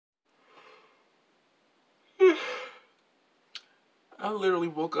I literally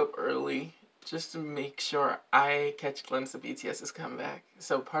woke up early just to make sure I catch a glimpse of BTS's comeback.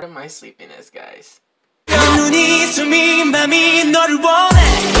 So pardon my sleepiness, guys.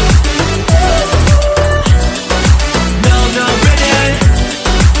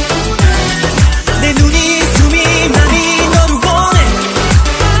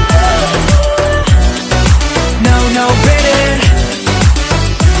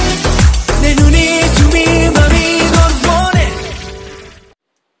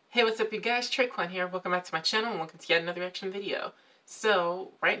 Hey, what's up you guys? TreQuan here. Welcome back to my channel and welcome to yet another reaction video.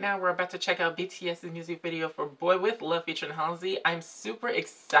 So, right now we're about to check out BTS's music video for Boy With Love featuring Halsey. I'm super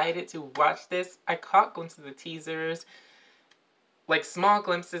excited to watch this. I caught glimpses of the teasers, like small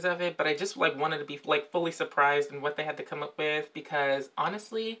glimpses of it, but I just wanted to be fully surprised in what they had to come up with because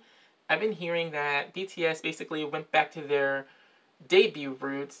honestly, I've been hearing that BTS basically went back to their debut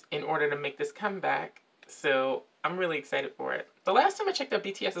roots in order to make this comeback. So I'm really excited for it. The last time I checked out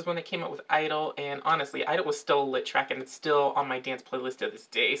BTS is when they came out with Idol, and honestly, Idol was still a lit track, and it's still on my dance playlist to this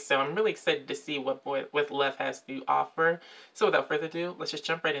day. So I'm really excited to see what Boy With Love has to offer. So without further ado, let's just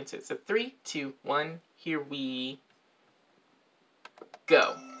jump right into it. So 3, 2, 1, here we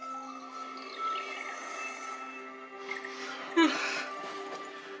go.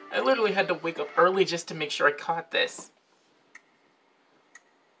 I literally had to wake up early just to make sure I caught this.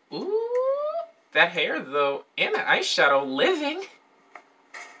 Ooh. That hair, though, and an eyeshadow living.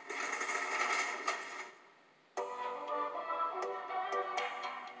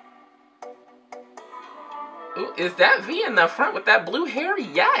 Ooh, is that V in the front with that blue hair?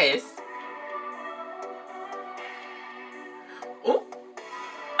 Yes. Ooh.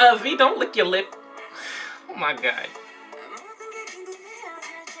 V, don't lick your lip. Oh my god.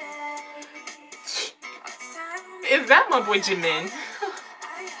 Is that my boy Jimin?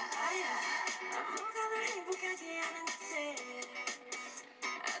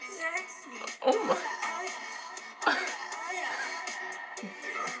 Oh my.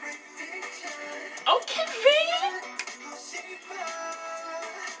 Okay, V.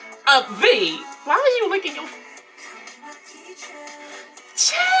 V. Why are you licking your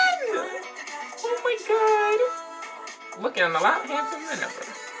chin? Oh my god. Looking a lot handsome than ever.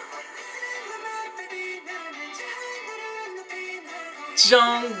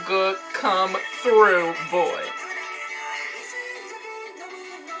 Jungkook come through, boy.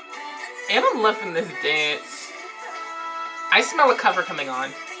 And I'm loving this dance. I smell a cover coming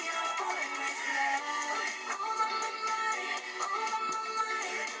on.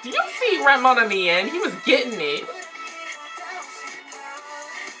 Do you see Ramon in the end? He was getting it.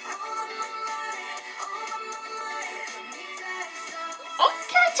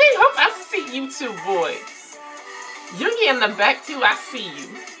 Okay, J-Hope, I see you too, boy. Yoongi in the back too, I see you.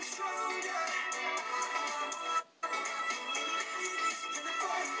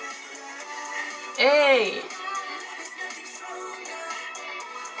 Hey!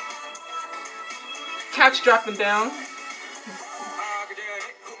 Couch dropping down.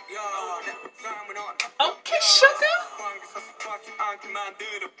 Okay, sugar.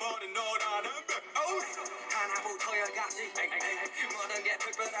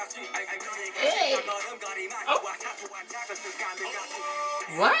 Hey! Oh.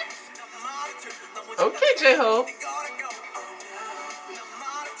 What? Okay, J-Hope.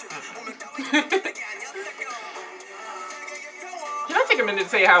 Can I take a minute to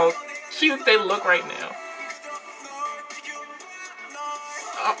say how cute they look right now?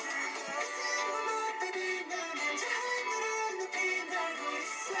 Oh.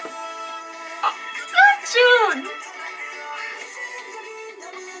 Oh, June!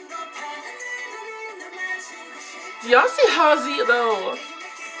 Do y'all see Halsey though?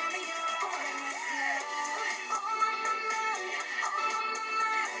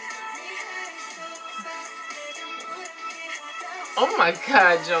 Oh my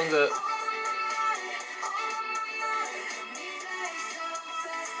god, Jungkook.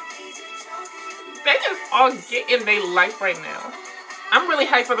 They just all get in their life right now. I'm really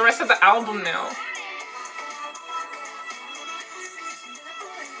hyped for the rest of the album now.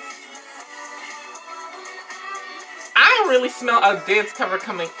 I really smell a dance cover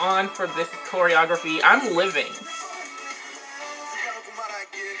coming on for this choreography. I'm living.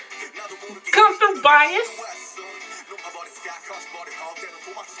 Come through, bias.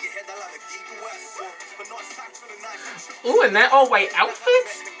 Ooh, and that all-white outfit?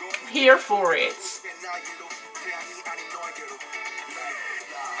 Here for it.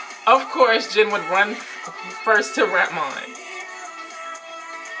 Of course, Jin would run first to Ratmon.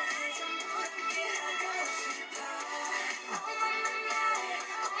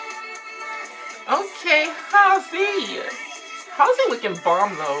 Okay, Halsey. Halsey looking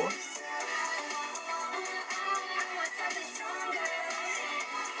bomb though.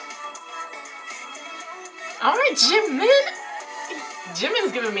 Alright, Jimin!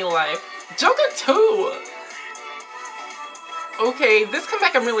 Jimin's giving me life. Joker too! Okay, this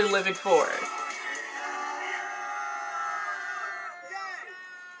comeback I'm really living for.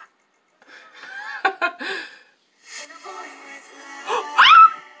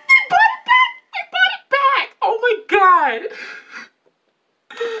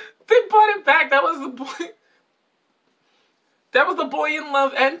 That was the boy. That was the Boy in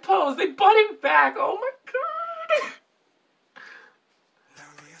Love end pose. They brought him back. Oh my god.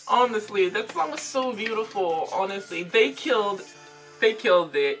 Honestly, that song was so beautiful. Honestly, they killed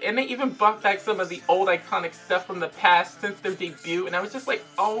it. And they even brought back some of the old iconic stuff from the past since their debut. And I was just like,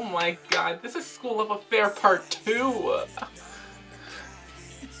 oh my god, this is School of Affair Part 2.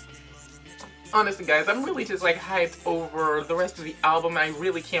 Honestly, guys, I'm really just like hyped over the rest of the album. I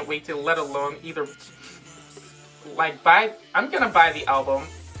really can't wait to let alone either like I'm gonna buy the album.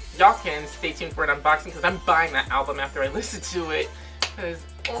 Y'all can stay tuned for an unboxing because I'm buying that album after I listen to it. Because,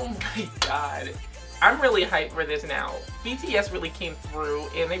 oh my god, I'm really hyped for this now. BTS really came through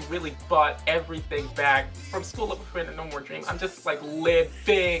and they really bought everything back from School of Affair to No More Dream. I'm just like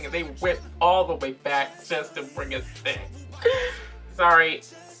living. They went all the way back just to bring us this. Sorry.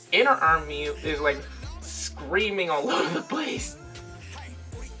 Inner Army is like screaming all over the place.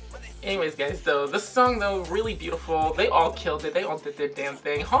 Anyways, guys, though, the song though, really beautiful. They all killed it. They all did their damn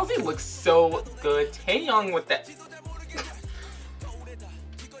thing. Halsey looks so good. Taeyong with that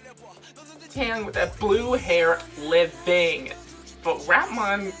blue hair, living. But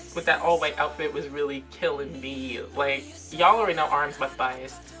Rapmon with that all white outfit was really killing me. Like, y'all already know Arm's my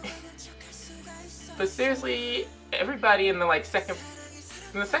bias. But seriously, everybody in the like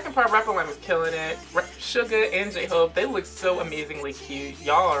in the second part, Rapmon was killing it. Suga and J-Hope, they look so amazingly cute.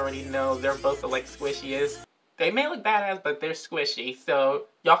 Y'all already know they're both the like squishiest. They may look badass, but they're squishy, so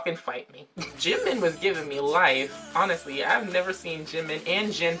y'all can fight me. Jimin was giving me life. Honestly, I've never seen Jimin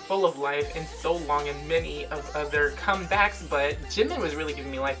and Jin full of life in so long in many of other comebacks, but Jimin was really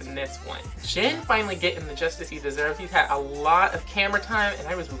giving me life in this one. Jin finally getting the justice he deserves. He's had a lot of camera time, and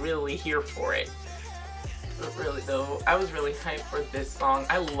I was really here for it. But really though, I was really hyped for this song.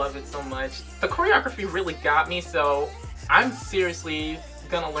 I love it so much. The choreography really got me, so I'm seriously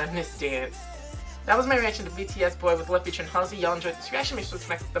gonna learn this dance. That was my reaction to BTS Boy with Love featuring Halsey. Y'all enjoyed this reaction, make sure to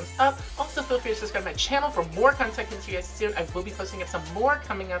smack the thumbs up. Also feel free to subscribe to my channel for more content coming to you guys soon. I will be posting up some more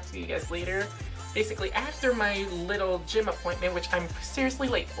coming out to you guys later. Basically after my little gym appointment, which I'm seriously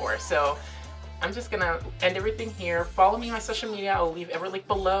late for. So I'm just gonna end everything here. Follow me on my social media. I'll leave every link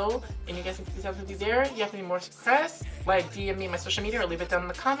below. And you guys can keep yourself there. You have any more requests? Like DM me my social media or leave it down in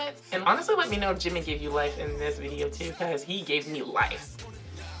the comments. And honestly let me know if Jimmy gave you life in this video too, because he gave me life.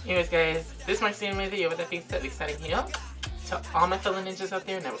 Anyways guys, this marks the end of my video. With that being said, exciting here to all my fellow ninjas out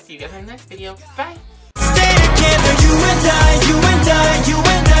there, and I will see you guys in the next video. Bye!